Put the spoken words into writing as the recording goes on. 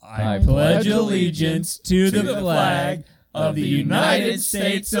I pledge allegiance to the flag of the United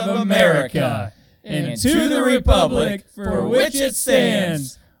States of America and to the republic for which it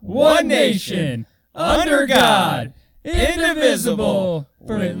stands, one nation, under God, indivisible,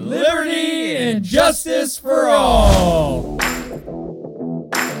 with liberty and justice for all.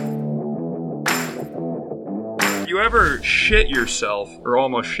 You ever shit yourself or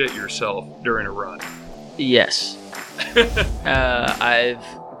almost shit yourself during a run? Yes.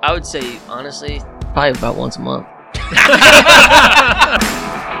 I would say, honestly, probably about once a month.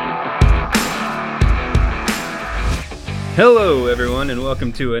 Hello, everyone, and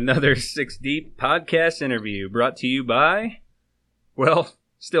welcome to another Six Deep podcast interview brought to you by, well,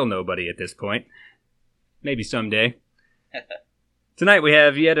 still nobody at this point. Maybe someday. Tonight we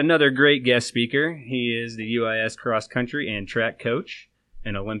have yet another great guest speaker. He is the UIS cross country and track coach,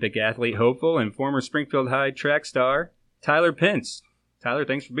 an Olympic athlete hopeful, and former Springfield High track star, Tyler Pence. Tyler,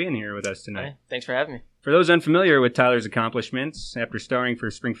 thanks for being here with us tonight. Hi, thanks for having me. For those unfamiliar with Tyler's accomplishments, after starring for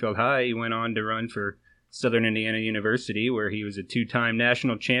Springfield High, he went on to run for Southern Indiana University, where he was a two-time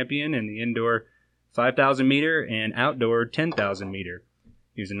national champion in the indoor 5,000-meter and outdoor 10,000-meter.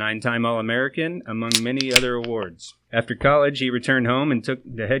 He was a 9-time All-American, among many other awards. After college, he returned home and took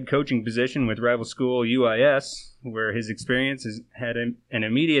the head coaching position with rival school UIS, where his experience has had an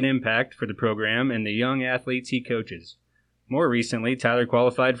immediate impact for the program and the young athletes he coaches. More recently, Tyler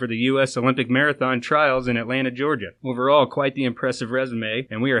qualified for the U.S. Olympic Marathon Trials in Atlanta, Georgia. Overall, quite the impressive resume,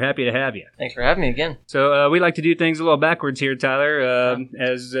 and we are happy to have you. Thanks for having me again. So we like to do things a little backwards here, Tyler.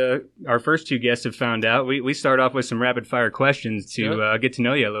 As our first two guests have found out, we start off with some rapid-fire questions to get to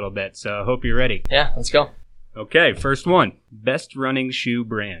know you a little bit, so I hope you're ready. Yeah, let's go. Okay, first one. Best running shoe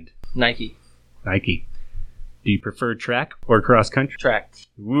brand? Nike. Nike. Do you prefer track or cross-country? Track.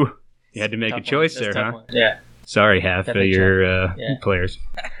 Woo. You had to make a choice there, huh? One. Yeah. Sorry, half of your players.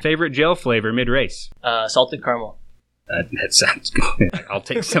 Favorite gel flavor mid-race? Salted caramel. That sounds good. I'll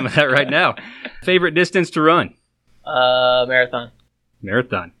take some of that right now. Favorite distance to run? Marathon.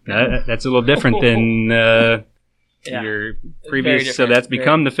 Marathon. That's a little different than your previous, so that's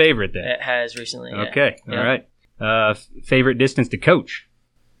become the favorite then. It has recently, yeah. Okay, all right. Favorite distance to coach?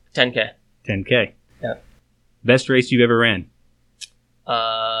 10K. 10K. Yeah. Best race you've ever ran?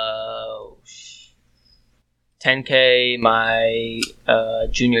 10K my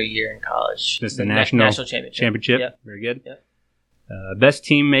junior year in college. Just the national championship? Yep. Very good. Yep. Best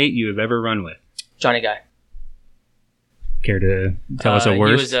teammate you have ever run with? Johnny Guy. Care to tell us a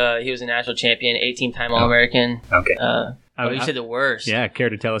worst? He was a national champion, 18-time All-American. Okay. You said the worst. Yeah, care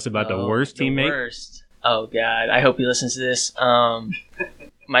to tell us about the worst teammate? The worst. Oh, God. I hope he listens to this.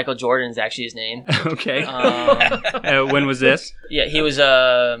 Michael Jordan's actually his name. Okay. When was this? Yeah, he was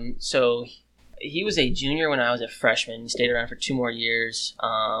he was a junior when I was a freshman. He stayed around for 2 more years.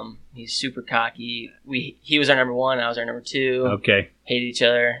 He's super cocky. He was our number 1. I was our number 2. Okay. Hated each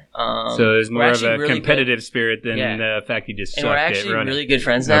other. So there's more of a really competitive spirit than the fact he just sucked at running. And we're actually really good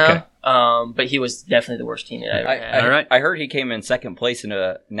friends now. Okay. But he was definitely the worst teammate I ever had. All right. I heard he came in second place in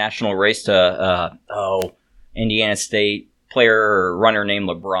a national race to Indiana State player or runner named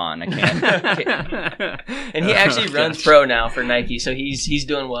LeBron. I can't. And he actually runs pro now for Nike, so he's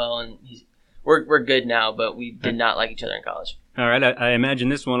doing well, and we're good now, but we did not like each other in college. All right, I imagine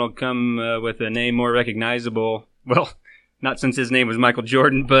this one will come with a name more recognizable. Well, not since his name was Michael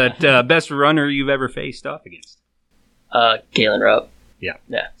Jordan, but best runner you've ever faced off against? Galen Rupp. Yeah.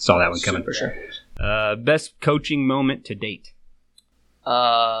 Saw that one coming. For sure. Best coaching moment to date?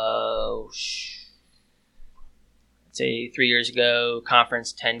 I'd say 3 years ago,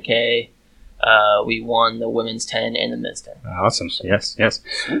 conference 10K. We won the women's 10 and the men's 10. Awesome. Yes.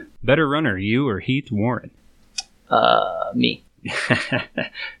 Better runner, you or Heath Warren? Me.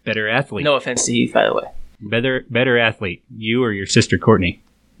 Better athlete? No offense to Heath, by the way. Better athlete, you or your sister Courtney?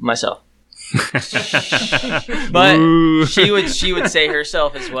 Myself. But she would say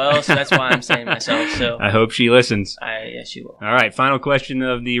herself as well, so that's why I'm saying myself. So I hope she listens. Yeah, she will. All right, final question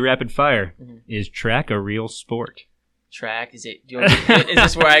of the rapid fire. Mm-hmm. Is track a real sport? Track, is it? Is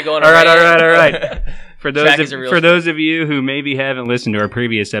this where I go on? All right. For those of you who maybe haven't listened to our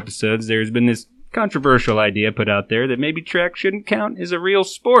previous episodes, there's been this controversial idea put out there that maybe track shouldn't count as a real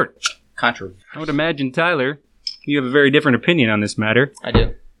sport. Controversial. I would imagine, Tyler, you have a very different opinion on this matter. I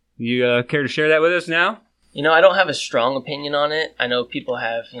do. You care to share that with us now? I don't have a strong opinion on it. I know people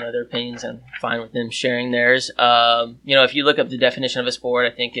have, their opinions, and I'm fine with them sharing theirs. If you look up the definition of a sport,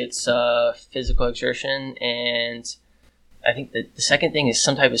 I think it's physical exertion, and I think that the second thing is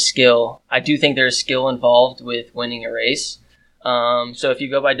some type of skill. I do think there's skill involved with winning a race. So if you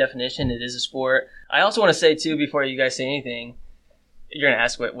go by definition, it is a sport. I also want to say, too, before you guys say anything, you're gonna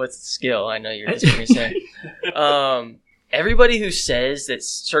ask what's the skill. I know you're just gonna say. Everybody who says that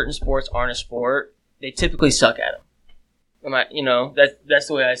certain sports aren't a sport, they typically suck at them. That's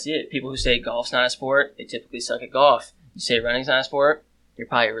the way I see it. People who say golf's not a sport, they typically suck at golf. You say running's not a sport, you're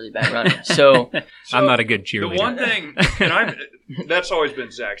probably a really bad runner. So I'm not a good cheerleader. The one thing, and that's always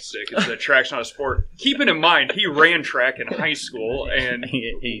been Zach's stick, is that track's not a sport. Keeping in mind, he ran track in high school, and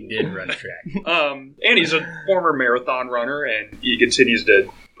he did run track. And he's a former marathon runner, and he continues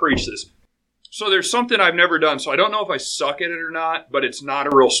to preach this. So there's something I've never done, so I don't know if I suck at it or not, but it's not a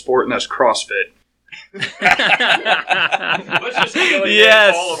real sport, and that's CrossFit. Let's just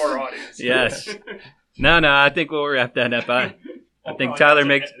Yes. all of our audience. Yes. No, I think we'll wrap that up. I think Tyler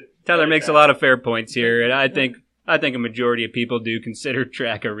makes a lot of fair points here, and I think a majority of people do consider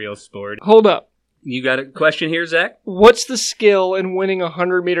track a real sport. Hold up. You got a question here, Zach? What's the skill in winning a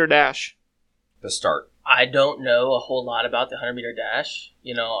 100-meter dash? The start. I don't know a whole lot about the 100-meter dash.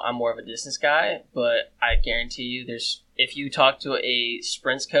 I'm more of a distance guy, but I guarantee you if you talk to a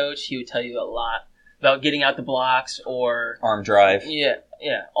sprints coach, he would tell you a lot about getting out the blocks or Arm drive. Yeah,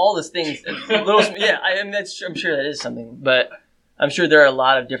 all those things. I'm sure that is something, but I'm sure there are a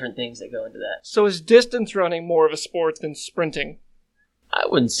lot of different things that go into that. So is distance running more of a sport than sprinting? I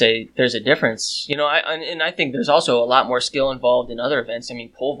wouldn't say there's a difference. I think there's also a lot more skill involved in other events. I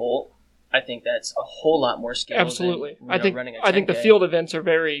mean, pole vault. I think that's a whole lot more skill. Absolutely. Than, I think the 10K. field events are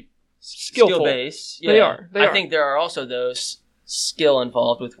very skillful. Skill-based. Yeah. They are. I think there are also those skill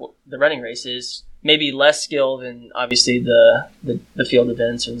involved with the running races. Maybe less skill than obviously the field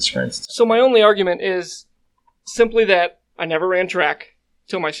events or the sprints. So my only argument is simply that I never ran track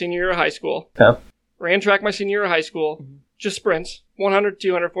till my senior year of high school. Okay. Ran track my senior year of high school. Just sprints. 100,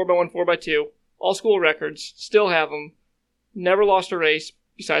 200, 4x1, 4x2. All school records. Still have them. Never lost a race.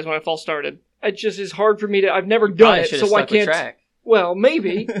 Besides when I false started. It just is hard for me to... I've never done it, so why can't... Track. Well,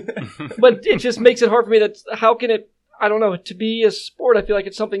 maybe. But it just makes it hard for me that... How can it... I don't know. To be a sport, I feel like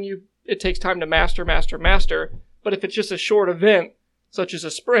it's something it takes time to master. But if it's just a short event, such as a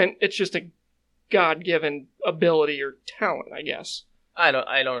sprint, it's just a God-given ability or talent, I guess. I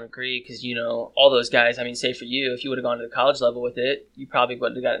don't agree because, all those guys, say for you, if you would have gone to the college level with it, you probably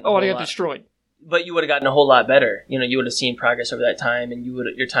would have gotten... I'd have got destroyed. But you would have gotten a whole lot better. You would have seen progress over that time, and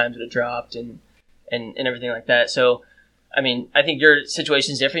your times would have dropped and everything like that. So, I think your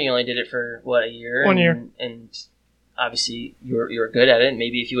situation's different. You only did it for, a year? 1 year. And obviously, you were good at it.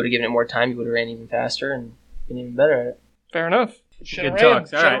 Maybe if you would have given it more time, you would have ran even faster and been even better at it. Fair enough. Good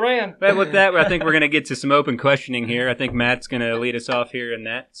talks. All right. Ran. But with that, I think we're going to get to some open questioning here. I think Matt's going to lead us off here in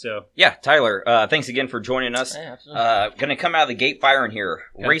that. So yeah, Tyler, thanks again for joining us. Yeah, absolutely. Going to come out of the gate firing here.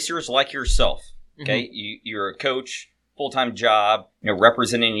 Okay. Racers like yourself, okay? Mm-hmm. You're a coach, full-time job,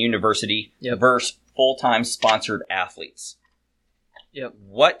 representing a university Yep. versus full-time sponsored athletes. Yep.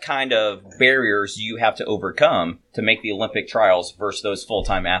 What kind of barriers do you have to overcome to make the Olympic trials versus those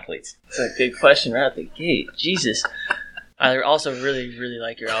full-time athletes? That's a good question right out the gate. Jesus. I also really, really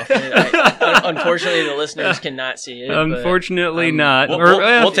like your outfit. Unfortunately, the listeners cannot see it. Unfortunately, not.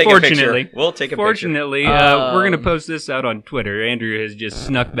 We'll take fortunately. a picture. We'll take a Fortunately, we're going to post this out on Twitter. Andrew has just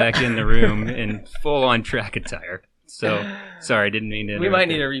snuck back in the room in full-on track attire. So, sorry, didn't mean to. We might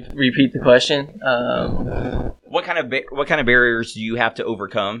need to repeat the question. What kind of barriers do you have to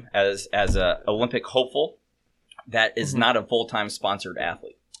overcome as a Olympic hopeful that is not a full-time sponsored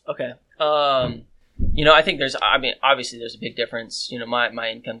athlete? Okay. I think obviously there's a big difference. My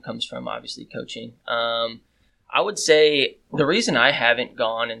income comes from obviously coaching. I would say the reason I haven't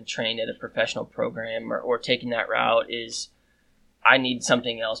gone and trained at a professional program or taken that route is I need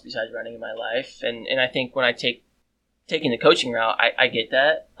something else besides running in my life. And I think when I taking the coaching route, I get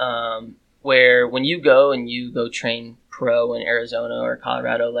that. Where when you go train pro in Arizona or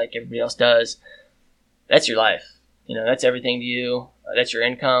Colorado like everybody else does, that's your life. That's everything to you. That's your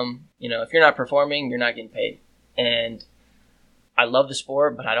income. If you're not performing, you're not getting paid. And I love the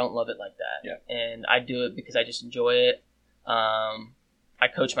sport, but I don't love it like that. Yeah. And I do it because I just enjoy it. I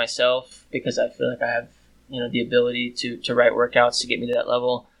coach myself because I feel like I have, the ability to write workouts to get me to that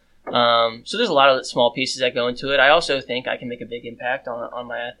level. So there's a lot of small pieces that go into it. I also think I can make a big impact on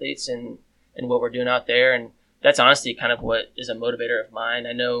my athletes and what we're doing out there. And that's honestly kind of what is a motivator of mine.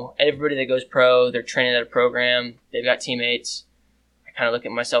 I know everybody that goes pro, they're training at a program, they've got teammates. I kind of look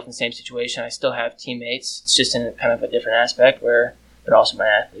at myself in the same situation. I still have teammates. It's just in a kind of a different aspect where they're also my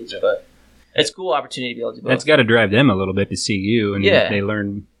athletes. But it's a cool opportunity to be able to do both. That's got to drive them a little bit to see you, and they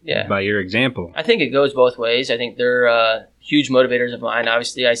learn by your example. I think it goes both ways. I think they're huge motivators of mine.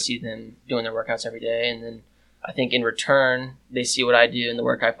 Obviously, I see them doing their workouts every day, and then I think in return, they see what I do and the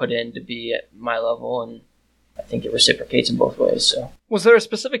work I put in to be at my level, and I think it reciprocates in both ways. So, Was there a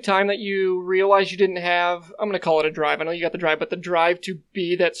specific time that you realized you didn't have, I'm going to call it a drive, I know you got the drive, but the drive to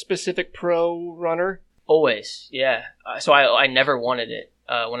be that specific pro runner? always, yeah. So I never wanted it.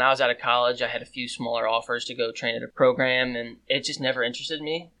 When I was out of college, I had a few smaller offers to go train at a program, and it just never interested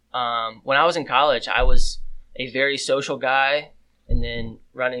me. When I was in college, I was a very social guy, and then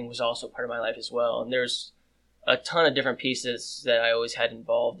running was also part of my life as well. And there's a ton of different pieces that I was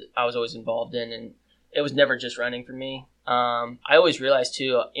always involved in, and it was never just running for me. I always realized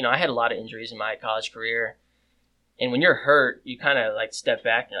too, I had a lot of injuries in my college career, and when you're hurt, you kind of like step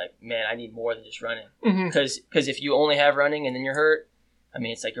back and you're like, man, I need more than just running. Because if you only have running and then you're hurt, I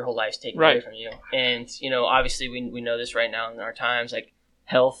mean, it's like your whole life's taken away from you. And, obviously we know this right now in our times, like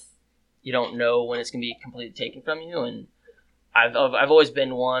health, you don't know when it's going to be completely taken from you. And I've always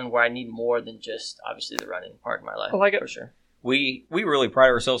been one where I need more than just obviously the running part of my life. I like it. For sure. We really pride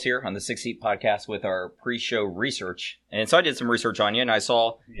ourselves here on the Six Seat Podcast with our pre-show research. And so I did some research on you, and I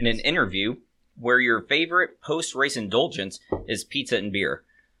saw in an interview where your favorite post-race indulgence is pizza and beer.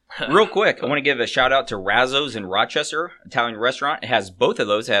 Real quick, I want to give a shout-out to Razzo's in Rochester, Italian restaurant. It has both of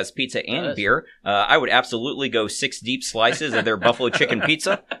those. It has pizza and beer. I would absolutely go 6 deep slices of their buffalo chicken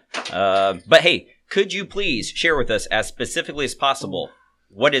pizza. But hey, could you please share with us as specifically as possible,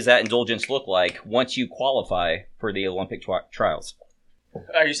 what does that indulgence look like once you qualify for the Olympic trials?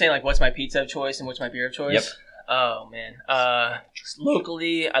 Are you saying like what's my pizza of choice and what's my beer of choice? Yep. Oh man.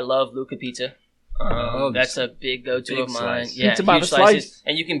 Locally, I love Luca Pizza. That's a big go-to of mine. Slice. Yeah, Pizza by huge the slices, slice.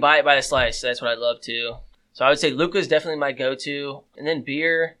 and you can buy it by the slice. So that's what I love too. So I would say Luca is definitely my go-to, and then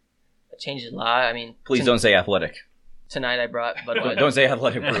beer. It changes a lot. I mean, Please don't say athletic. Tonight I brought Budweiser. Don't say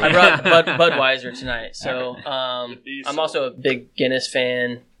athletic. Brew. I brought Budweiser tonight. So I'm also a big Guinness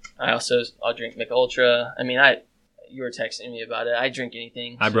fan. I'll drink Mick Ultra. I mean, you were texting me about it. I drink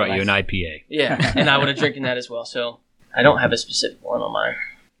anything. I brought you an IPA. Yeah, and I would have drinking that as well. So I don't have a specific one on mine.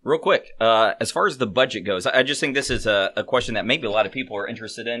 Real quick, as far as the budget goes, I just think this is a question that maybe a lot of people are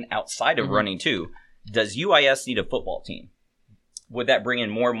interested in outside of running too. Does UIS need a football team? Would that bring in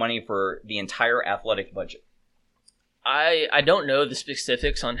more money for the entire athletic budget? I don't know the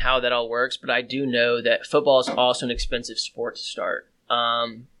specifics on how that all works, but I do know that football is also an expensive sport to start.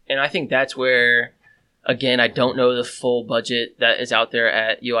 And I think that's where, again, I don't know the full budget that is out there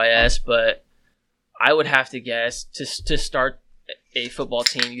at UIS, but I would have to guess to start a football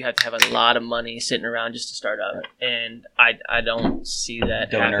team, you have to have a lot of money sitting around just to start up. And I don't see that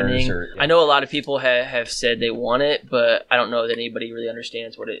Donors happening. I know a lot of people have said they want it, but I don't know that anybody really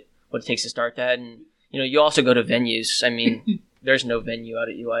understands what it takes to start that. And, you also go to venues. I mean, there's no venue out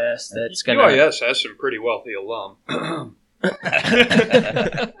at UIS that's going to... UIS has some pretty wealthy alum.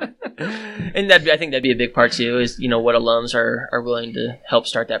 And I think that'd be a big part too, is what alums are willing to help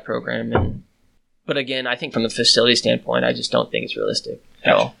start that program. But again, I think from the facility standpoint, I just don't think it's realistic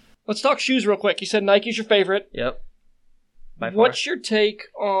at all. Let's talk shoes real quick. You said Nike's your favorite. Yep. By far. What's your take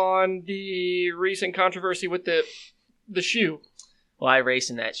on the recent controversy with the shoe? Well, I race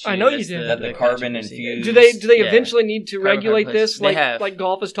in that shoe. I know you did. The carbon infused. Do they Yeah. eventually need to Carbon regulate fiber this? They have. Like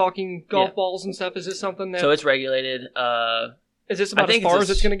golf is talking golf Yeah. balls and stuff. Is this something that So it's regulated. is this I about as think far it's as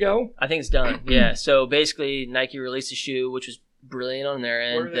it's going to go? I think it's done. Yeah. So basically, Nike released a shoe, which was brilliant on their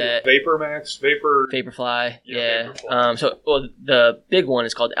What are end. they? That Vapor Max? Vapor? Vaporfly. Yeah, Yeah. Vaporfly. The big one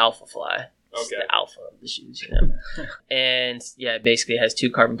is called Alpha Fly. It's Okay. the alpha of the shoes, And yeah, basically it has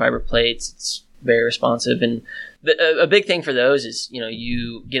 2 carbon fiber plates. It's very responsive, and a big thing for those is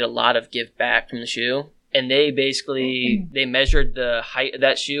you get a lot of give back from the shoe, and they basically they measured the height of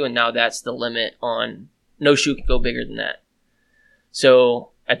that shoe, and now that's the limit on no shoe can go bigger than that.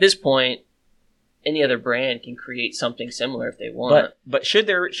 So at this point, any other brand can create something similar if they want. But should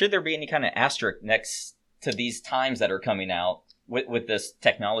there be any kind of asterisk next to these times that are coming out with this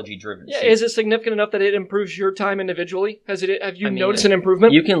technology driven? Yeah. Is it significant enough that it improves your time individually? Have you I mean, noticed an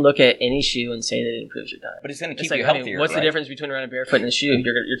improvement? You can look at any shoe and say that it improves your time. But it's going to It's keep you like, healthier. what's right? the difference between running barefoot and a shoe?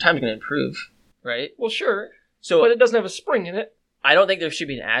 Your time's going to improve, right? Well, sure, So but it doesn't have a spring in it. I don't think there should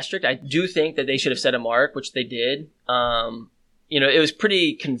be an asterisk. I do think that they should have set a mark, which they did. It was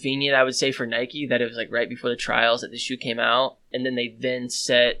pretty convenient, I would say, for Nike that it was like right before the trials that the shoe came out, and then they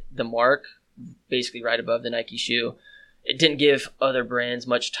set the mark basically right above the Nike shoe. It didn't give other brands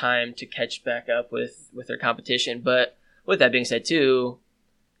much time to catch back up with their competition. But with that being said, too,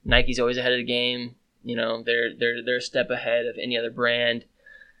 Nike's always ahead of the game. They're a step ahead of any other brand.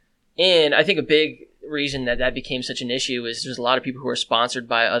 And I think a big reason that became such an issue is there's a lot of people who are sponsored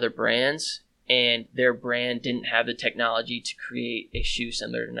by other brands, and their brand didn't have the technology to create a shoe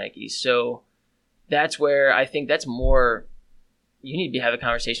similar to Nike's. So that's where I think that's more you need to have a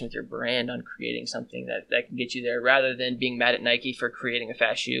conversation with your brand on creating something that can get you there, rather than being mad at Nike for creating a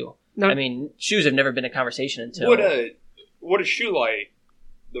fast shoe. No. I mean, shoes have never been a conversation until Would a shoe like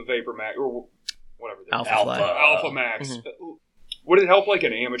the Vapor Max or whatever Alpha Max? Mm-hmm. Would it help like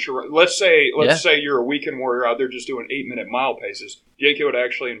an amateur? Let's say you're a weekend warrior out there just doing 8-minute mile paces. Do you think it would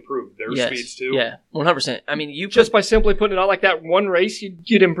actually improve their speeds too? Yeah, 100%. I mean, just by simply putting it on like that one race,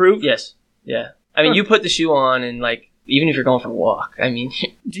 you'd improve. Yes. Yeah. I mean, you put the shoe on and like, even if you're going for a walk, I mean,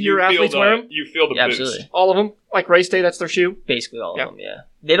 do your athletes wear them? You feel the boost. Absolutely. All of them? Like race day, that's their shoe? Basically all of them, yeah.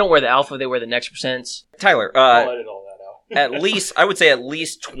 They don't wear the Alpha, they wear the Next Percents. Tyler, I'll edit all that out. I would say at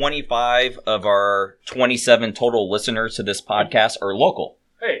least 25 of our 27 total listeners to this podcast are local.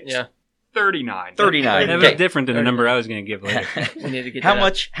 Hey, yeah. 39. 39. That was different than the number I was going to give later. We need to get How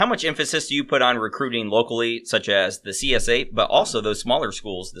much emphasis do you put on recruiting locally, such as the CS8, but also those smaller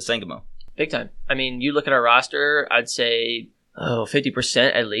schools, the Sangamo? Big time. I mean, you look at our roster, I'd say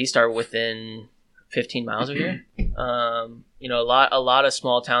 50% at least are within 15 miles of here. You know, a lot of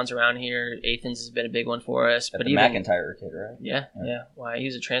small towns around here. Athens has been a big one for us. But the McIntyre kid, right? Yeah. Why, he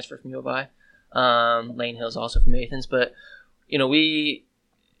was a transfer from U of I. Lane Hill's also from Athens. But, you know,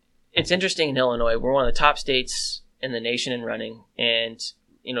 it's interesting in Illinois. We're one of the top states in the nation in running. And,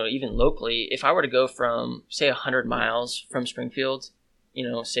 you know, even locally, if I were to go from, say, 100 miles from Springfield, you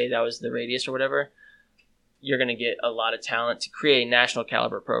know, say that was the radius or whatever, you're going to get a lot of talent to create a national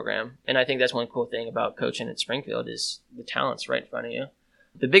caliber program. And I think that's one cool thing about coaching at Springfield is the talent's right in front of you.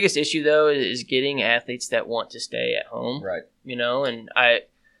 The biggest issue, though, is getting athletes that want to stay at home. Right. You know, and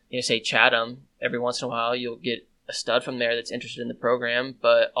say Chatham, every once in a while you'll get a stud from there that's interested in the program,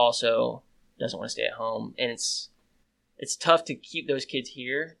 but also doesn't want to stay at home. And it's tough to keep those kids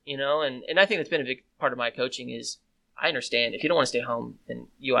here, you know, and I think that's been a big part of my coaching is I understand if you don't want to stay home, then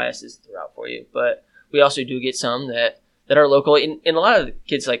UIS is the route for you. But we also do get some that are local. And a lot of the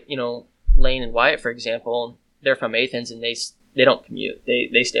kids, like, you know, Lane and Wyatt, for example, they're from Athens and they don't commute.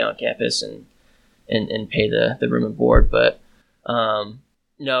 They stay on campus and pay the room and board. But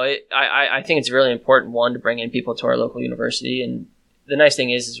no, I think it's really important, one, to bring in people to our local university. And the nice thing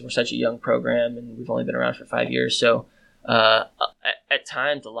is we're such a young program and we've only been around for 5 years. So at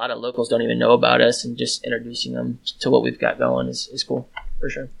times, a lot of locals don't even know about us, and just introducing them to what we've got going is cool, for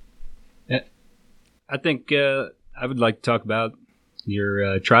sure. Yeah. I think I would like to talk about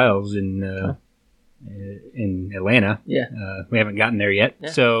your trials in Atlanta. Yeah. We haven't gotten there yet.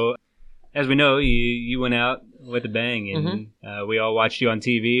 Yeah. So, as we know, you went out with a bang, and we all watched you on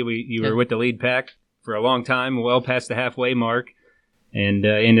TV. You were with the lead pack for a long time, well past the halfway mark, and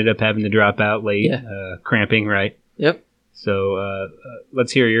ended up having to drop out late, cramping, right? Yep. So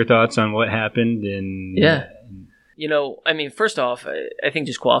let's hear your thoughts on what happened. And you know, I mean, first off, I think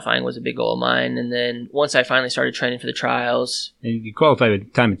just qualifying was a big goal of mine. And then once I finally started training for the trials. And you qualified with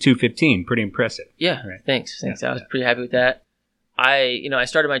a time of 2:15. Pretty impressive. Yeah, right. Thanks. Yeah, I was pretty happy with that. I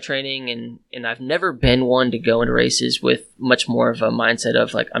started my training, and I've never been one to go into races with much more of a mindset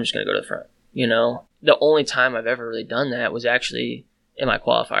of, like, I'm just going to go to the front. You know, the only time I've ever really done that was actually in my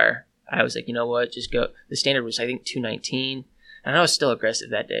qualifier. I was like, you know what, just go. The standard was, I think, 2:19. And I was still aggressive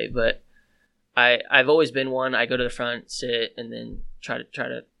that day, but I've always been one. I go to the front, sit, and then try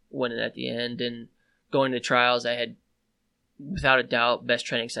to win it at the end. And going to trials, I had, without a doubt, best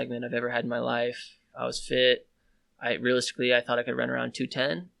training segment I've ever had in my life. I was fit. Realistically, I thought I could run around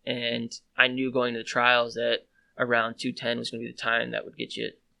 2:10, and I knew going to the trials that around 2:10 was going to be the time that would get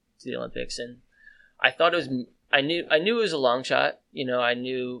you to the Olympics. And I thought it was. I knew it was a long shot. You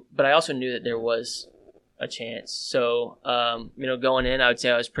know, but I also knew that there was a chance. So, you know, going in, I would say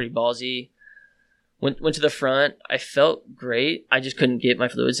I was pretty ballsy. Went to the front. I felt great. I just couldn't get my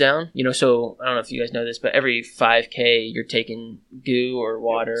fluids down. You know, so I don't know if you guys know this, but every 5K you're taking goo or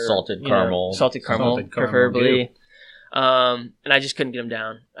water, salted caramel, preferably. And I just couldn't get them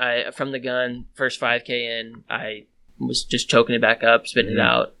down. From the gun, first 5K in, I was just choking it back up, spitting it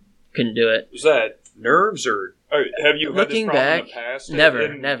out. Couldn't do it. Was that nerves, or have you looking had this problem back? In the past?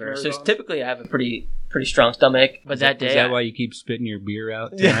 Never. So typically I have a pretty strong stomach, but that day... Is that why you keep spitting your beer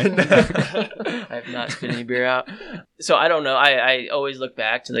out tonight? I have not spit any beer out. So I don't know. I always look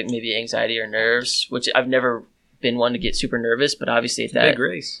back to, like, maybe anxiety or nerves, which I've never been one to get super nervous, but obviously it's a big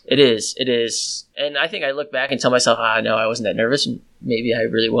race. It is. And I think I look back and tell myself, no, I wasn't that nervous, and maybe I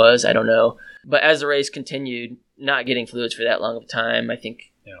really was. I don't know. But as the race continued, not getting fluids for that long of a time, I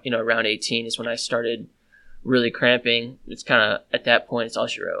think, you know, around 18 is when I started really cramping. It's kind of, at that point, it's all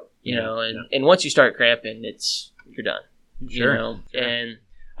she wrote, you know, and once you start cramping, you're done, you know. Sure. And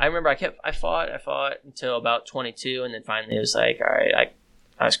I remember I fought until about 22, and then finally it was like, all right,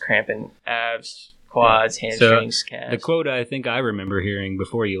 I was cramping abs, quads, hamstrings, The calves. quote I think I remember hearing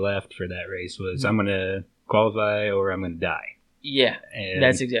before you left for that race was, "I'm going to qualify or I'm going to die." Yeah, And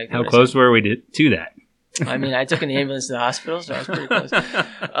that's exactly how what I close were we to that? I mean, I took an ambulance to the hospital, so I was pretty close.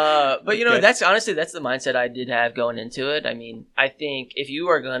 But you know, Okay. that's the mindset I did have going into it. I mean, I think if you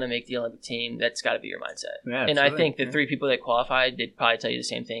are going to make the Olympic team, that's got to be your mindset. Yeah, And I absolutely. think the 3 people that qualified did probably tell you the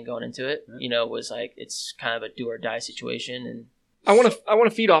same thing going into it. Yeah. You know, it was like it's kind of a do or die situation, and I want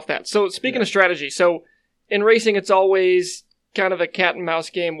to feed off that. So speaking of strategy, so in racing, it's always kind of a cat and mouse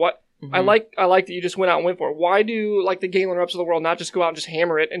game. I like that you just went out and went for it. Why do like the Galen Rupps of the world not just go out and just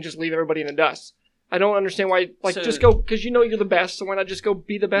hammer it and just leave everybody in the dust? I don't understand why. Like, So- just go because you know you're the best. So why not just go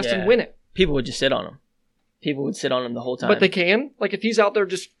be the best and Yeah. win it? people would just sit on him. People would sit on him the whole time. But they can. Like if he's out there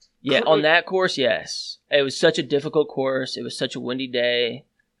just Yeah, on that course, yes. It was such a difficult course. It was such a windy day.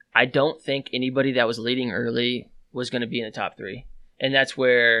 I don't think anybody that was leading early was going to be in the top 3. And that's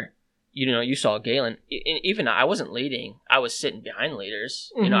where, you saw Galen. Even I wasn't leading. I was sitting behind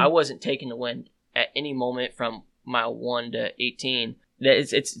leaders. Mhm. I wasn't taking the win at any moment from mile 1 to 18.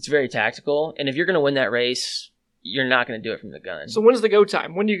 It's very tactical. And if you're going to win that race, you're not going to do it from the gun. So when's the go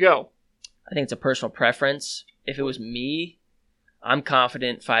time? When do you go? I think it's a personal preference. If it was me, I'm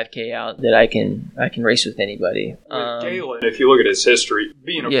confident 5K out that I can race with anybody. With Galen, if you look at his history,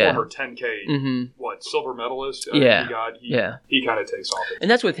 being a Yeah. former 10K, hmm silver medalist, Yeah. he kind of takes off.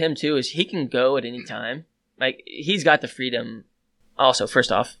 And that's with him too, is he can go at any time. Like he's got the freedom. Also,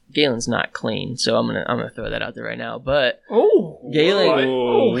 first off, Galen's not clean, so I'm gonna throw that out there right now. But Galen,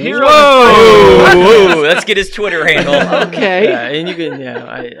 Oh, hero. Whoa! Let's get his Twitter handle. Okay. yeah, and you can,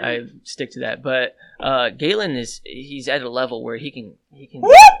 I stick to that. But Galen he's at a level where he can.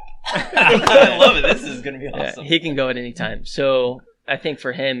 I love it. This is going to be Yeah, awesome. he can go at any time. So I think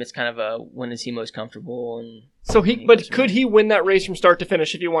for him, it's kind of a when is he most comfortable and. So could he win that race from start to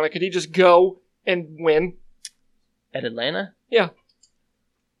finish if you wanted? Could he just go and win? At Atlanta? Yeah.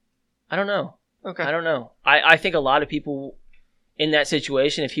 I don't know. Okay. I don't know. I think a lot of people in that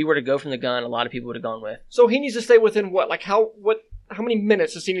situation, if he were to go from the gun, a lot of people would have gone with. So he needs to stay within what? Like how many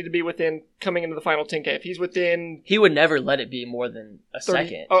minutes does he need to be within coming into the final 10K? If he's within He would never let it be more than a 30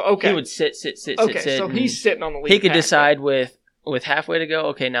 second. Oh, okay. He would sit. Okay, sit. so and he's sitting on the lead. he could path. decide with halfway to go,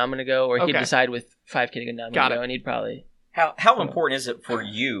 okay, now I'm going to go. Or he'd Okay. decide with 5K to go, now I'm Got going to it. go. And he'd probably... How important is it for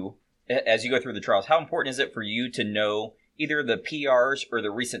you, as you go through the trials, how important is it for you to know either the PRs or the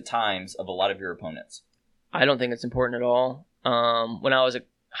recent times of a lot of your opponents? I don't think it's important at all. When I was a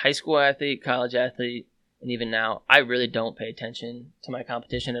high school athlete, college athlete, and even now, I really don't pay attention to my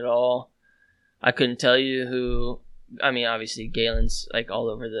competition at all. I couldn't tell you who. I mean, obviously Galen's like all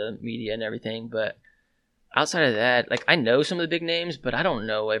over the media and everything, but outside of that, like I know some of the big names, but I don't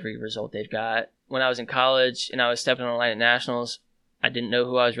know every result they've got. When I was in college and I was stepping on the line at nationals, I didn't know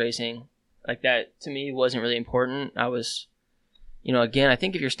who I was racing. Like that to me wasn't really important. I was, again, I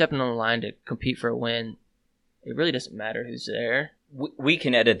think if you're stepping on the line to compete for a win, it really doesn't matter who's there. We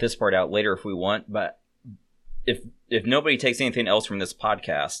can edit this part out later if we want, but if nobody takes anything else from this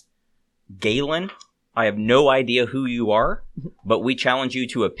podcast, Galen, I have no idea who you are, but we challenge you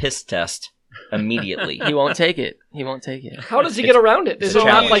to a piss test immediately. He won't take it. He won't take it. How does he get around it? Is it's it a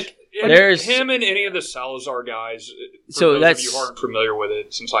not challenge. like There's- him and any of the Salazar guys. For So those that's- of you who aren't familiar with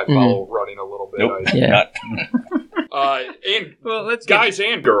it, since I follow running a little bit, Nope. Yeah. and Well, let's guys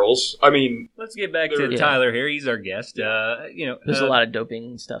and girls. I mean, let's get back to Yeah. Tyler here. He's our guest. There's a lot of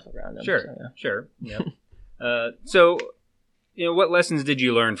doping stuff around him. Sure, so, yeah. sure. Yeah. So, what lessons did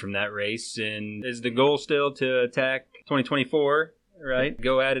you learn from that race? And is the goal still to attack 2024? Right,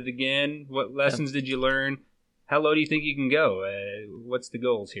 go at it again. What lessons did you learn? How low do you think you can go? What's the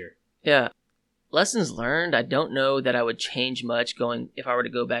goals here? Yeah. Lessons learned. I don't know that I would change much if I were to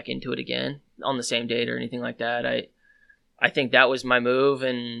go back into it again on the same date or anything like that. I think that was my move,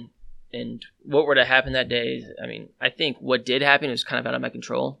 and what were to happen that day. I mean, I think what did happen was kind of out of my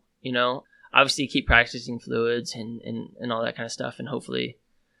control. Obviously keep practicing fluids and all that kind of stuff, and hopefully,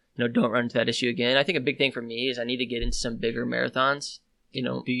 don't run into that issue again. I think a big thing for me is I need to get into some bigger marathons.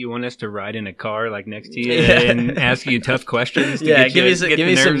 Do you want us to ride in a car like next to you Yeah. and ask you tough questions? To Yeah, get give you,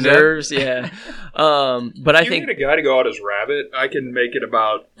 me some nerves. Yeah, but I you think need a guy to go out as rabbit. I can make it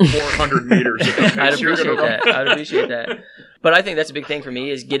about 400 meters. At the I'd pace you're appreciate gonna that. run. I'd appreciate that. But I think that's a big thing for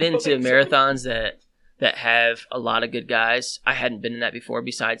me is get into marathons that have a lot of good guys. I hadn't been in that before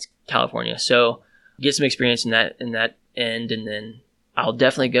besides California. So get some experience in that end, and then I'll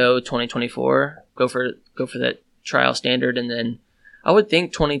definitely go 2024. Go for that trial standard, and then I would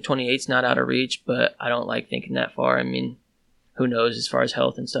think 2028's not out of reach, but I don't like thinking that far. I mean, who knows as far as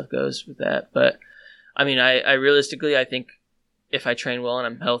health and stuff goes with that. But I mean, I realistically, I think if I train well and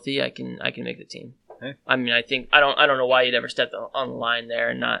I'm healthy, I can make the team. I mean, I don't know why you'd ever step on the line there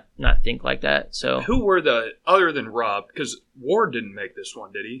and not think like that. So Who were other than Rob? Because Ward didn't make this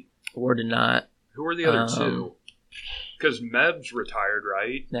one, did he? Ward did not. Who were the other two? Because Meb's retired,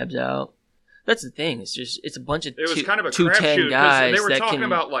 right? Neb's out. That's the thing. It's a bunch of It was kind of a 210 crapshoot guys because they were that talking can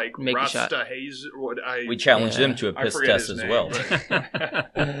about like make a shot. Rasta Hayes. We challenged them to a I piss forget test his as name, well.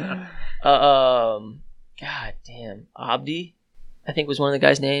 but- God damn, Abdi, I think was one of the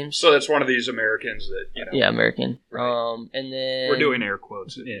guys' names. So that's one of these Americans that Yeah, American. Right. And then we're doing air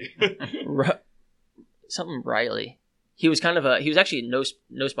quotes. something Riley. He was actually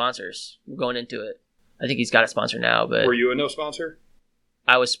no sponsors going into it. I think he's got a sponsor now, but Were you a no sponsor?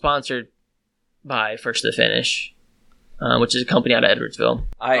 I was sponsored by First to the Finish, which is a company out of Edwardsville.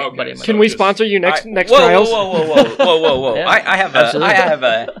 Okay, Can we sponsor you next Whoa, trials? Whoa. Yeah, I have absolutely. I have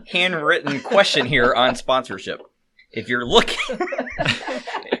a handwritten question here on sponsorship. If you're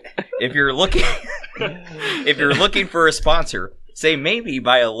looking for a sponsor, say maybe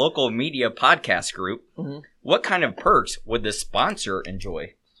by a local media podcast group, what kind of perks would the sponsor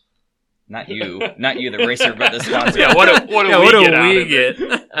enjoy? Not you, the racer, but the sponsor. Yeah, what do we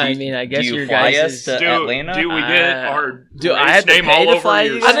get? I mean, I guess Do you your fly guys' us to Atlanta? Do we get our Do I race have to name pay all to over fly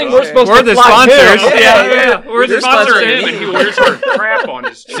your you I think guys? we're supposed We're to the fly sponsors. him. Yeah. We're the You're sponsors. sponsoring him, and he wears our crap on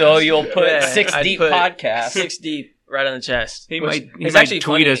his chest. So you'll put Yeah, Six I'd Deep put podcast. 6 deep right on the chest. He Which might is actually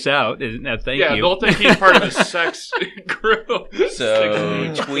tweet funny. us out. Thank Yeah, you. they'll think he's part of a sex group.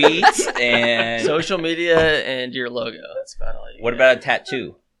 So tweets and Social media and your logo. That's about all you what get. about a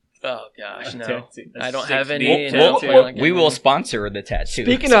tattoo? Oh gosh, no. Tattoo. I don't 6 have any. deep and I don't tattoo. plan on We getting will any. sponsor the tattoo.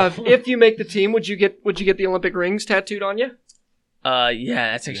 Speaking of, if you make the team, would you get the Olympic rings tattooed on you?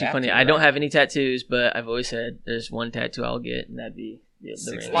 Yeah, that's actually have funny. to, I don't right? have any tattoos, but I've always said there's one tattoo I'll get, and that'd be the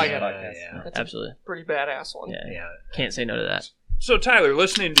 6 ring. Deep Like Yeah, it. podcast. That's a absolutely. pretty badass one. Yeah, Yeah. can't say no to that. So Tyler,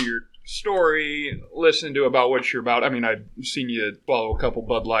 listening to your story, listening to about what you're about. I mean, I've seen you follow a couple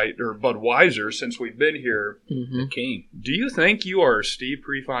Bud Light or Budweiser since we've been here. Mm-hmm. King. Do you think you are Steve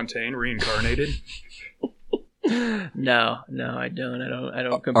Prefontaine reincarnated? No, I don't. I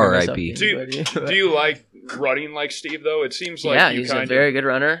don't compare myself to R.I.P. anybody. Do you like running like Steve though? It seems like Yeah, you he's kind a very good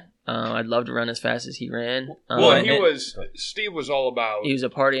runner. I'd love to run as fast as he ran. Well, and Steve was all about He was a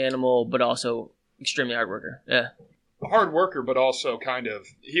party animal, but also extremely hard worker. Yeah, hard worker, but also kind of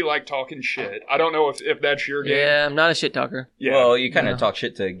he liked talking shit. I don't know if that's your game. yeah. I'm not a shit talker. Yeah. Well, you kind of No. talk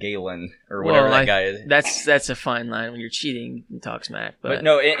shit to Galen or Well, whatever that I- guy is. That's a fine line when you're cheating. You can talk smack, But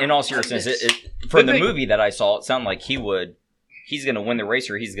no, in all seriousness, from the movie that I saw, it sounded like he's going to win the race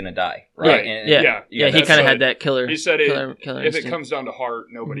or he's going to die, right? Yeah, And- yeah. Yeah, He that's kind of what- had that killer. he said killer if it instinct. comes down to heart,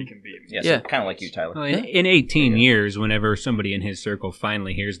 nobody can beat me. Yeah, Yeah. so kind of like you, Tyler. Well, in 18 years, whenever somebody in his circle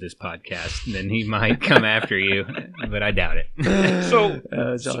finally hears this podcast, then he might come after you, but I doubt it. So,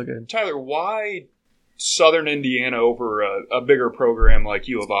 It's all good. Tyler, why Southern Indiana over a bigger program like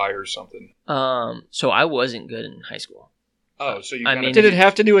U of I or something? So I wasn't good in high school. Oh, so you I kinda mean- Did it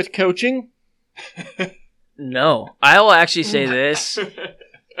have to do with coaching? No, I will actually say this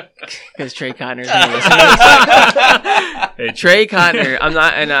because Trey Connor's gonna listen to this. Trey Connor, I'm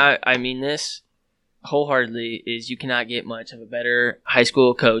not, and I mean this wholeheartedly, is you cannot get much of a better high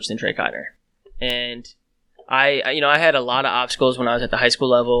school coach than Trey Connor. And I had a lot of obstacles when I was at the high school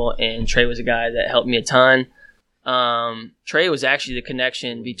level, and Trey was a guy that helped me a ton. Trey was actually the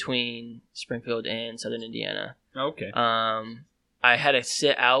connection between Springfield and Southern Indiana. Okay. I had to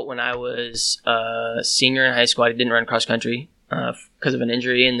sit out when I was a senior in high school. I didn't run cross country because of an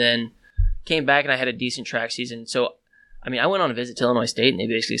injury, and then came back and I had a decent track season. So, I mean, I went on a visit to Illinois State, and they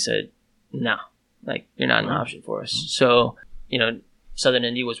basically said, "No, like you're not an option for us." So, Southern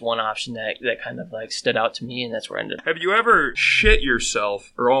Indy was one option that kind of like stood out to me, and that's where I ended up. Have you ever shit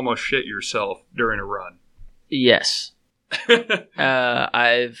yourself or almost shit yourself during a run? Yes,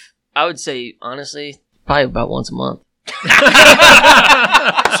 I would say honestly, probably about once a month.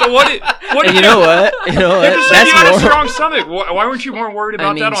 So what? And you know what? You just said That's you had a more. strong stomach. Why weren't you more worried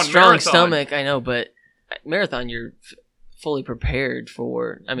about that on strong marathon? stomach. I know, but marathon, you're fully prepared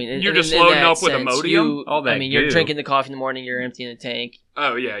for. I mean, You're in just that loading up with sense, Imodium? All that I mean, you're goo. drinking the coffee in the morning. You're emptying the tank.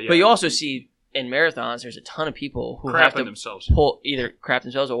 Oh yeah. But you also see in marathons, there's a ton of people who have crapping to themselves. either crap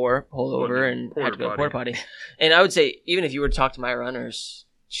themselves or pull Or over the and porta have to go to potty. porta potty. And I would say, even if you were to talk to my runners,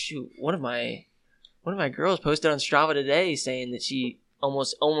 shoot, one of my girls posted on Strava today saying that she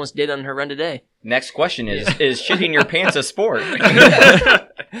almost did on her run today. Next question is shitting your pants a sport?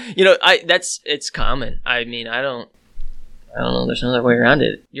 It's common. I mean, I don't know. There's no other way around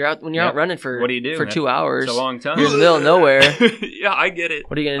it. You're out when you're out running for What do you do, for man? 2 hours. It's a long time. You're in the middle of nowhere. Yeah, I get it.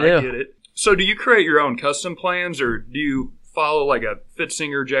 What are you I gonna do? get it. So, do you create your own custom plans, or do you follow like a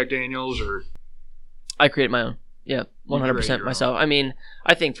Fitzinger, Jack Daniels, or? I create my own. Yeah, You create 100% your myself. own. I mean,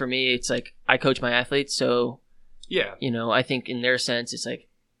 I think for me, it's like I coach my athletes, so Yeah. I think in their sense, it's like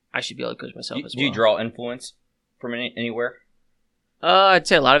I should be able to coach myself as Do well. you draw influence from anywhere? I'd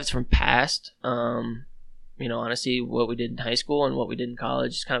say a lot of it's from past. Honestly, what we did in high school and what we did in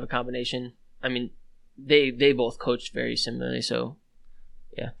college is kind of a combination. I mean, they both coached very similarly, so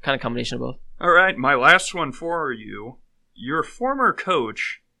yeah, kind of combination of both. All right, my last one for you. Your former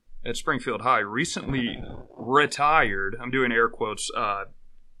coach at Springfield High recently retired. I'm doing air quotes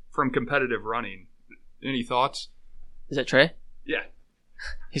from competitive running. Any thoughts? Is that Trey? Yeah.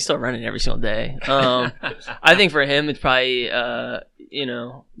 He's still running every single day. I think for him, it's probably,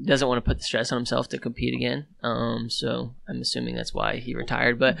 doesn't want to put the stress on himself to compete again. So I'm assuming that's why he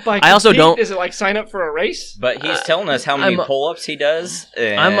retired. But By I also compete, don't. Is it like sign up for a race? But he's telling us how many I'm- pull-ups he does.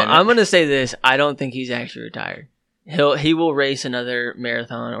 And I'm going to say this. I don't think he's actually retired. He will race another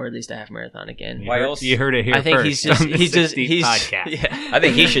marathon or at least a half marathon again. Why else? You heard it here I think first he's on the 60 podcast. yeah. I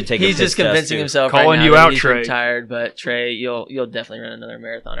think he should take a He's piss just test, convincing too. himself Calling right now you that out, he's Trey. retired. But Trey, you'll definitely run another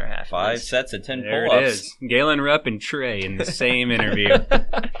marathon or half. 5 sets of 10 There pull-ups. it is. Galen Rupp and Trey in the same interview.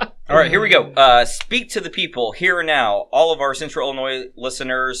 All right, here we go. Speak to the people here and now. All of our Central Illinois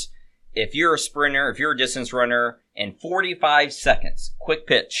listeners, if you're a sprinter, if you're a distance runner, in 45 seconds, quick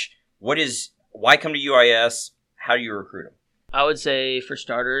pitch. Why come to UIS? How do you recruit them? I would say for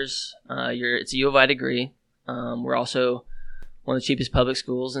starters, it's a U of I degree. We're also one of the cheapest public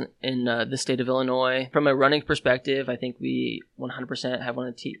schools in the state of Illinois. From a running perspective, I think we 100% have one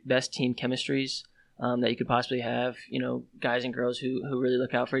of the best team chemistries that you could possibly have. Guys and girls who really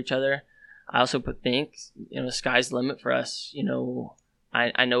look out for each other. I also think sky's the limit for us.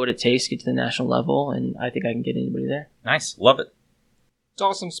 I know what it takes to get to the national level, and I think I can get anybody there. Nice. Love it. It's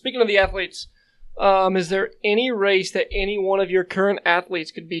awesome. Speaking of the athletes, is there any race that any one of your current athletes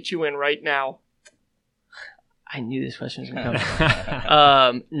could beat you in right now? I knew this question was going to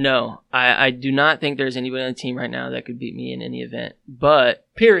come. No, I do not think there's anybody on the team right now that could beat me in any event. But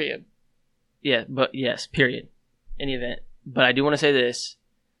Period. yeah, but yes, period. Any event. But I do want to say this.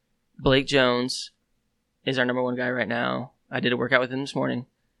 Blake Jones is our number one guy right now. I did a workout with him this morning.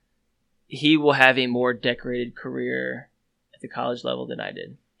 He will have a more decorated career at the college level than I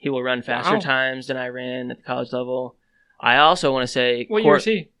did. He will run faster times than I ran at the college level. I also want to say... What year is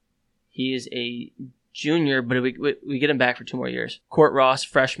he? He is a junior, but we get him back for 2 more years. Court Ross,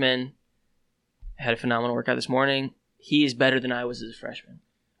 freshman, had a phenomenal workout this morning. He is better than I was as a freshman.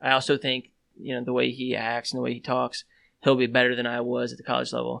 I also think, the way he acts and the way he talks, he'll be better than I was at the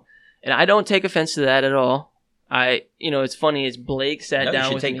college level. And I don't take offense to that at all. It's funny, is Blake sat No, down you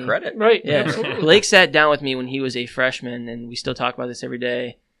should with take me. credit. Right. Yeah, Absolutely. Blake sat down with me when he was a freshman, and we still talk about this every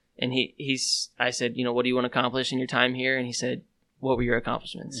day. And I said, what do you want to accomplish in your time here? And he said, what were your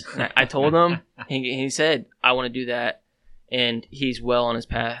accomplishments? And I told him, and he said, I want to do that. And he's well on his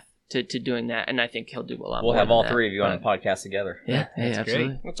path to doing that. And I think he'll do a lot more. We'll have than all that. 3 of you on a podcast together. Yeah, That's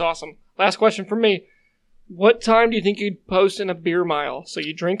absolutely. That's awesome. Last question from me. What time do you think you'd post in a beer mile? So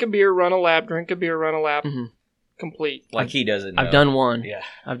you drink a beer, run a lap, drink a beer, run a lap, Mhm. complete. Like he doesn't know. I've done one. Yeah.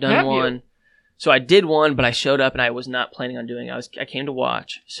 I've done Have you? one. So I did one, but I showed up and I was not planning on doing it. I came to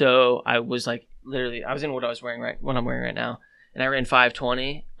watch. So I was like, literally, I was in what I'm wearing right now. And I ran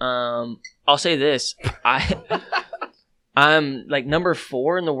 5:20. I'll say this. I'm like number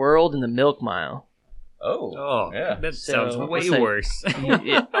 4 in the world in the milk mile. Oh. Oh, Yeah. that So, sounds it's way like- worse.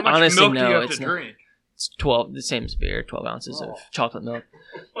 Yeah, How much honestly, milk do you no, have it's to not. drink? It's 12, the same as beer, 12 ounces of chocolate milk.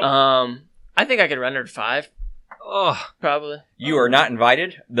 I think I could run her to 5, Oh, probably. You are not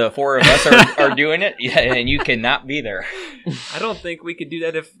invited. The 4 of us are doing it, yeah, and you cannot be there. I don't think we could do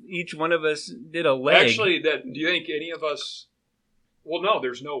that if each one of us did a leg. Actually, do you think any of us... Well, no,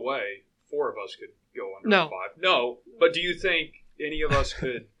 there's no way 4 of us could go under No. 5. No, but do you think any of us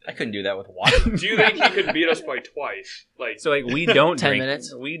could... I couldn't do that with water. Do you think he could beat us by twice? So we don't 10 drink.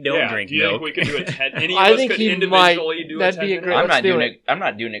 minutes? We don't drink do you milk. think we could do a 10? Any of I us think could he individually might. do That'd a 10 be a minutes? great- I'm Let's not do doing it. it. I'm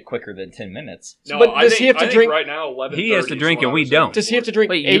not doing it quicker than 10 minutes. No, But I does think, he have to I think drink- right now 11:30 He has to is drink what and I we was don't. Does he have to drink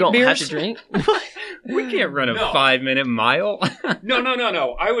Wait, 8 you don't beers? have to drink? We can't run a No. 5-minute mile.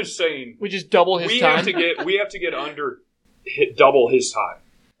 No. I was saying We just double his we time. have to get under double his time.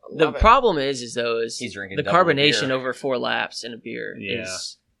 The Love it. problem is He's drinking the double the carbonation beer. over 4 laps in a beer Yeah.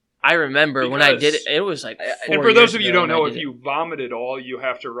 is. I remember when I did it. Because- It was like. 4 And for those years of you who ago don't when I know, did if it. you vomit at all, you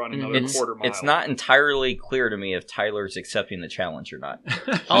have to run another It's, quarter mile. it's not entirely clear to me if Tyler's accepting the challenge or not.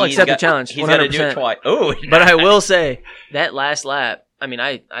 I'll He's accept the got- challenge. He's got to do 100%. it twice. Oh, But I will say that last lap. I mean,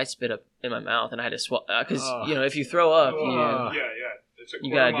 I spit up in my mouth and I had to swallow because if you throw up, Yeah. It's a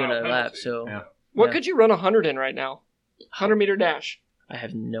you gotta do quarter-mile another lap. penalty. So Yeah. What Yeah. could you run 100 in right now? 100-meter dash. I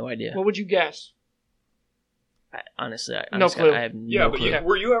have no idea. What would you guess? Honestly, No clue. I have no Yeah, but clue.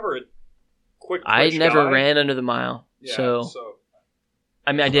 were you ever a quick I push never guy? ran under the mile. Yeah, So,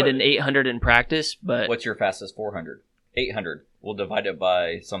 I mean, I did an 800 in practice, but What's your fastest 400? 800. We'll divide it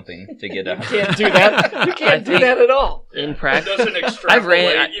by something to get a. Can't do that. You can't do think- that at all. in It practice, doesn't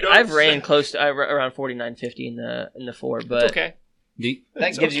extrapolate. I've ran close to around 49.50 in the 4, but It's okay.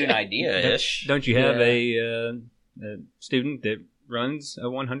 That gives you an idea ish. Don't you have Yeah. a student that runs a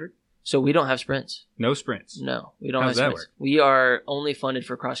 100? so we don't have sprints. No sprints. No, we don't How's have that sprints. work? We are only funded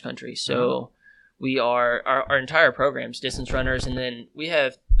for cross country. So we are our entire program's distance runners, and then we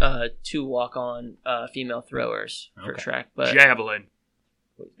have 2 walk-on female throwers for Okay. track, but Javelin.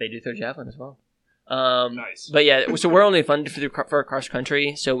 they do throw javelin as well. Nice. But yeah, so we're only funded for cross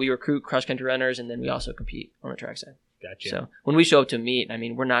country. So we recruit cross country runners, and then we also compete on the track side. Gotcha. So when we show up to meet, I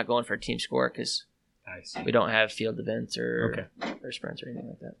mean, we're not going for a team score because Nice. we don't have field events or sprints or anything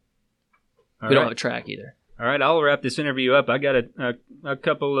like that. All We don't right. have a track either. All right, I'll wrap this interview up. I got a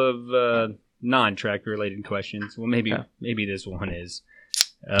couple of non-track related questions. Well, maybe this one is.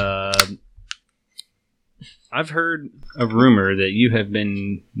 I've heard a rumor that you have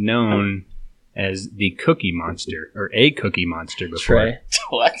been known as the Cookie Monster or a Cookie Monster before. Trey.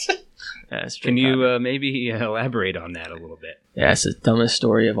 What? Yeah, it's Can Trey you Cotter. maybe elaborate on that a little bit? Yeah, it's the dumbest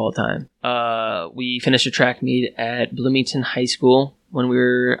story of all time. We finished a track meet at Bloomington High School when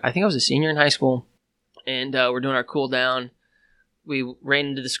I think I was a senior in high school, and we're doing our cool down. We ran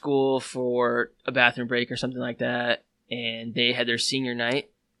into the school for a bathroom break or something like that, and they had their senior night.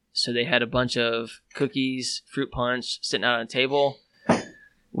 So they had a bunch of cookies, fruit punch sitting out on a table.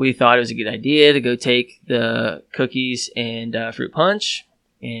 We thought it was a good idea to go take the cookies and fruit punch,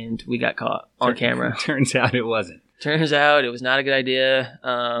 and we got caught on camera. Turns out it wasn't. Turns out it was not a good idea.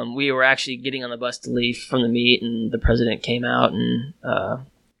 We were actually getting on the bus to leave from the meet, and the president came out and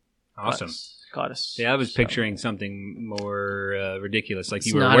Awesome. caught us. Yeah, I was So, picturing something more ridiculous, like It's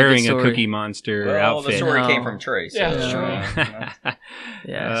you were not a good wearing a story. Cookie Monster Well, outfit. the story No. came from Trey. So, Yeah, that's true.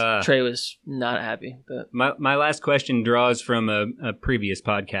 Yeah, Trey was not happy, but My last question draws from a previous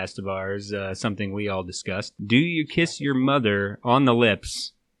podcast of ours, something we all discussed. Do you kiss your mother on the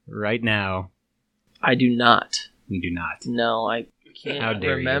lips right now? I do not. You do not. No, I How can't dare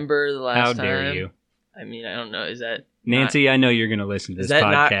you. remember the last How time. dare you? I mean, I don't know. Is that Nancy, I know you're going to listen to is this that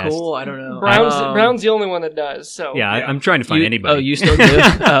podcast. not cool? I don't know. Brown's the only one that does. So Yeah, I'm trying to find anybody. Oh, you still do?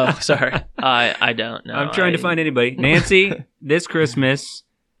 Oh, sorry. I don't know. I'm trying to find anybody. Nancy, this Christmas,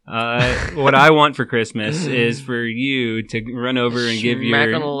 what I want for Christmas is for you to run over and give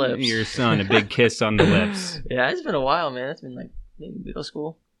Smack on the lips. your son a big kiss on the lips. Yeah, it's been a while, man. It's been like maybe middle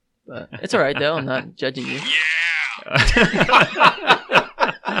school, but it's all right though. I'm not judging you.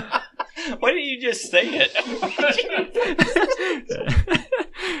 Why didn't you just say it?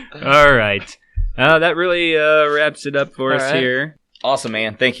 All right. That really wraps it up for All us right. here. Awesome,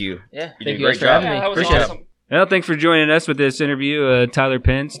 man. Thank you. Yeah, You thank did a you guys great for job. having me. that was Appreciate awesome. Well, thanks for joining us with this interview, Tyler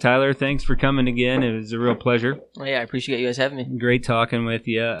Pence. Tyler, thanks for coming again. It was a real pleasure. it. Yeah, I appreciate you guys having me. Great talking with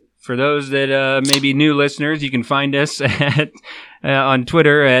you. For those that may be new listeners, you can find us at on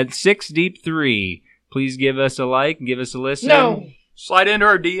Twitter at 6Deep3. Please give us a like, give us a listen. No. Slide into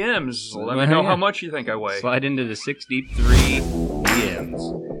our DMs. Let me know Yeah. how much you think I weigh. Slide into the 6Deep3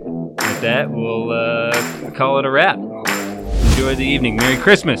 DMs. With that, we'll call it a wrap. Enjoy the evening. Merry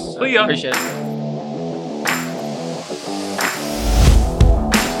Christmas. See ya. Appreciate it.